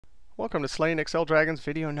Welcome to Slaying Excel Dragons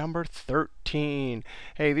video number 13.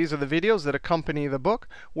 Hey, these are the videos that accompany the book.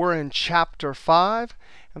 We're in Chapter 5,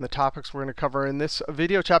 and the topics we're going to cover in this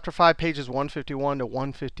video, Chapter 5, pages 151 to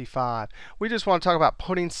 155. We just want to talk about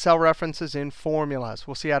putting cell references in formulas.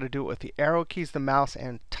 We'll see how to do it with the arrow keys, the mouse,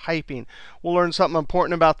 and typing. We'll learn something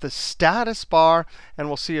important about the status bar, and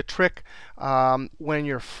we'll see a trick when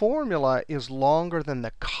your formula is longer than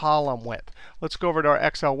the column width. Let's go over to our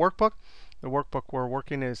Excel workbook. The workbook we're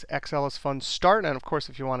working is excelisfun Start. And of course,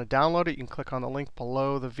 if you want to download it, you can click on the link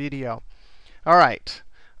below the video. All right.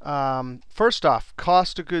 First off,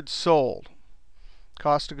 cost of goods sold.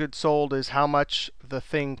 Cost of goods sold is how much the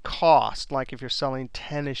thing cost, like if you're selling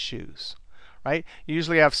tennis shoes. Right? You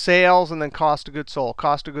usually have sales and then cost of goods sold.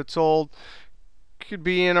 Cost of goods sold could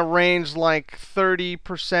be in a range like 30%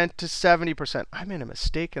 to 70%. I made a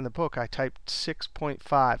mistake in the book. I typed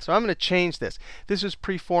 6.5. So I'm going to change this. This is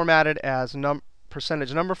pre-formatted as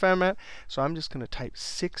percentage number format. So I'm just going to type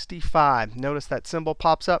 65. Notice that symbol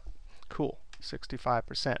pops up. Cool,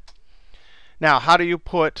 65%. Now, how do you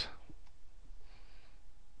put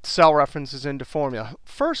cell references into formula?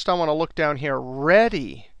 First, I want to look down here.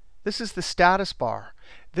 Ready. This is the status bar.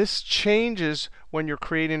 This changes when you're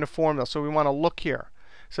creating a formula. So we want to look here.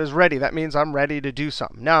 It says ready. That means I'm ready to do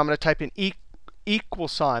something. Now I'm going to type in equal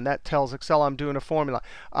sign. That tells Excel I'm doing a formula.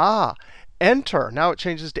 Enter. Now it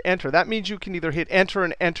changes to enter. That means you can either hit enter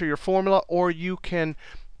and enter your formula, or you can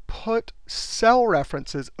put cell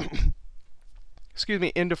references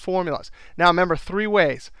into formulas. Now remember, three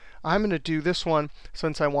ways. I'm going to do this one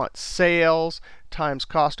since I want sales times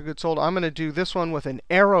cost of goods sold. I'm going to do this one with an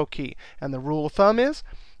arrow key. And the rule of thumb is,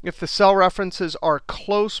 if the cell references are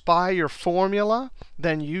close by your formula,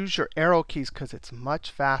 then use your arrow keys because it's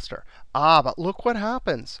much faster. But look what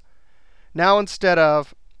happens. Now instead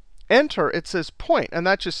of enter, it says point. And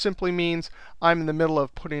that just simply means I'm in the middle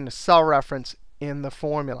of putting a cell reference in the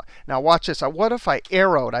formula. Now watch this. What if I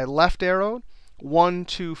arrowed? I left arrowed one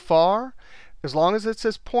too far. As long as it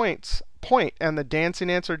says point, and the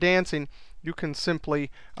dancing ants are dancing, you can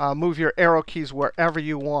simply move your arrow keys wherever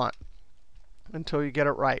you want until you get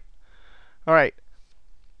it right. All right.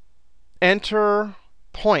 Enter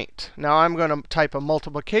point. Now I'm going to type a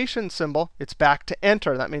multiplication symbol. It's back to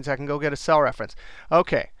enter. That means I can go get a cell reference.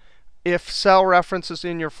 OK. If cell references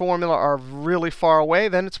in your formula are really far away,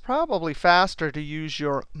 then it's probably faster to use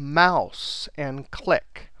your mouse and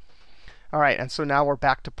click. All right, and so now we're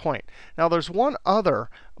back to point. Now there's one other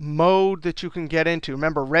mode that you can get into.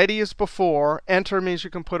 Remember, ready is before. Enter means you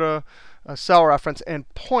can put a cell reference. And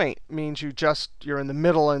point means you're in the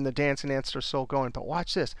middle and the dancing ants are still going. But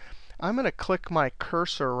watch this. I'm going to click my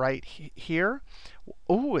cursor right here.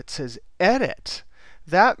 Oh, it says edit.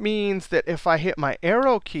 That means that if I hit my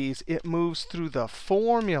arrow keys, it moves through the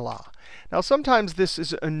formula. Now, sometimes this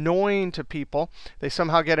is annoying to people. They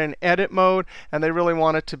somehow get in edit mode, and they really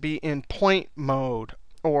want it to be in point mode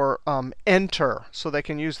or enter so they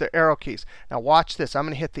can use their arrow keys. Now, watch this. I'm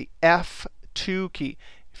going to hit the F2 key.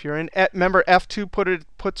 If you're in, remember, F2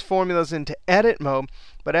 puts formulas into edit mode,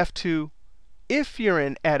 but F2, if you're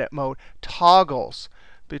in edit mode, toggles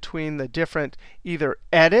between the different either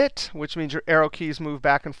edit, which means your arrow keys move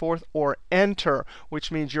back and forth, or enter, which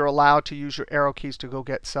means you're allowed to use your arrow keys to go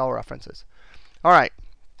get cell references. All right.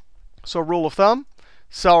 So rule of thumb,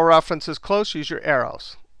 cell references close, use your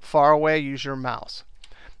arrows. Far away, use your mouse.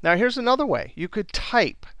 Now here's another way. You could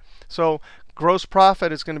type. So gross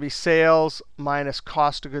profit is going to be sales minus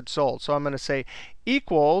cost of goods sold. So I'm going to say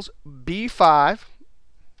equals B5.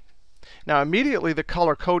 Now, immediately the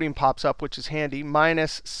color coding pops up, which is handy,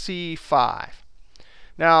 minus C5.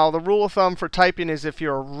 Now, the rule of thumb for typing is if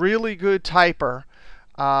you're a really good typer,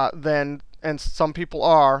 and some people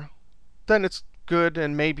are, then it's good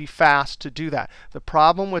and maybe fast to do that. The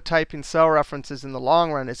problem with typing cell references in the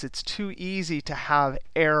long run is it's too easy to have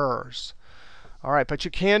errors. All right, but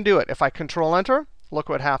you can do it. If I Control Enter, look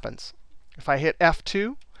what happens. If I hit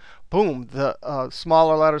F2, boom, the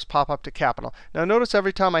smaller letters pop up to capital. Now notice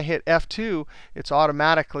every time I hit F2, it's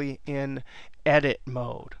automatically in edit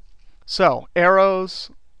mode. So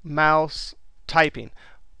arrows, mouse, typing,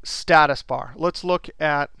 status bar. Let's look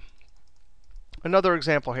at another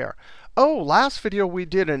example here. Oh, last video we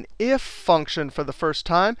did an if function for the first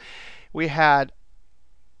time. We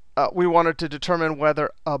wanted to determine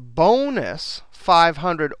whether a bonus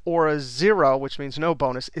 500 or a 0, which means no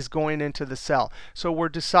bonus, is going into the cell. So we're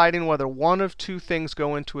deciding whether one of two things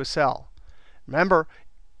go into a cell. Remember,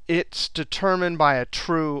 it's determined by a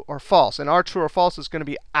true or false. And our true or false is going to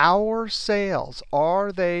be our sales.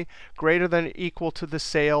 Are they greater than or equal to the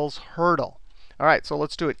sales hurdle? All right, so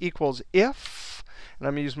let's do it. Equals if, and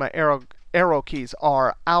I'm going to use my arrow arrow keys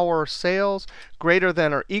are our sales, greater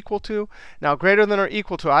than or equal to. Now, greater than or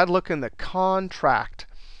equal to, I'd look in the contract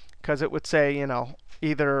because it would say,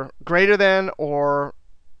 either greater than or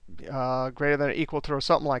greater than or equal to or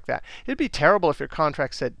something like that. It'd be terrible if your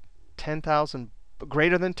contract said 10,000,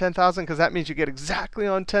 greater than 10,000, because that means you get exactly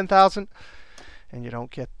on 10,000 and you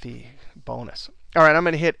don't get the bonus. All right, I'm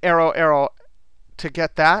going to hit arrow, arrow to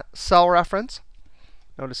get that cell reference.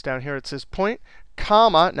 Notice down here it says point,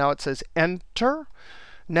 comma. Now it says enter.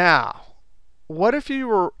 Now, what if you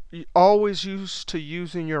were always used to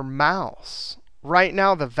using your mouse? Right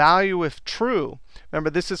now, the value if true, remember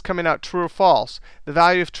this is coming out true or false. The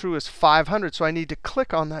value if true is 500, so I need to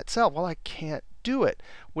click on that cell. Well, I can't do it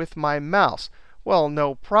with my mouse. Well,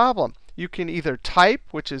 no problem. You can either type,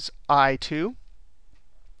 which is I2.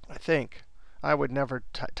 I think I would never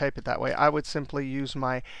type it that way. I would simply use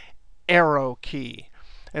my arrow key.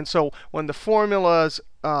 And so when the formula is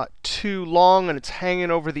too long and it's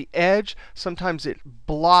hanging over the edge, sometimes it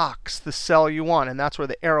blocks the cell you want. And that's where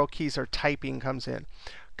the arrow keys or typing comes in.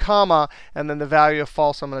 Comma, and then the value of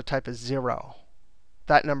false, I'm going to type as 0.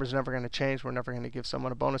 That number is never going to change. We're never going to give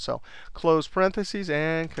someone a bonus. So close parentheses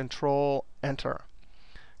and Control Enter.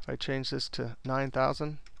 If I change this to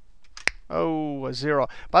 9,000, oh, a 0.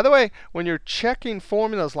 By the way, when you're checking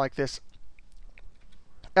formulas like this,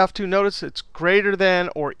 F2, notice it's greater than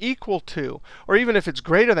or equal to, or even if it's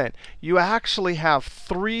greater than, you actually have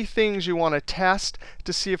 3 things you want to test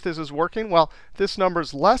to see if this is working. Well, this number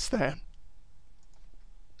is less than.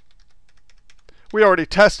 We already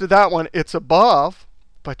tested that one. It's above,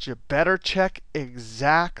 but you better check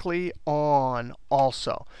exactly on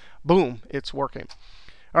also. Boom, it's working.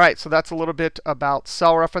 All right, so that's a little bit about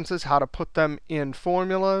cell references, how to put them in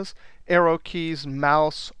formulas, arrow keys,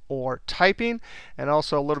 mouse, or typing, and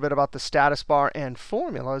also a little bit about the status bar and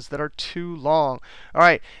formulas that are too long. All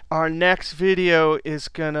right, our next video is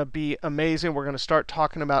going to be amazing. We're going to start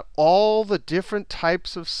talking about all the different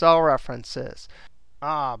types of cell references.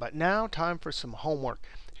 But now time for some homework.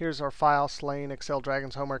 Here's our file, Slaying Excel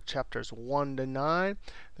Dragons homework, chapters 1 to 9.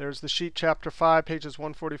 There's the sheet, chapter 5, pages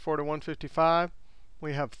 144 to 155.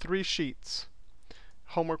 We have 3 sheets.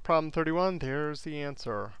 Homework problem 31, there's the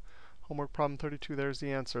answer. Homework problem 32, there's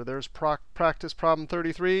the answer. There's practice problem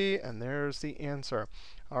 33, and there's the answer.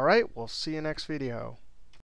 All right, we'll see you next video.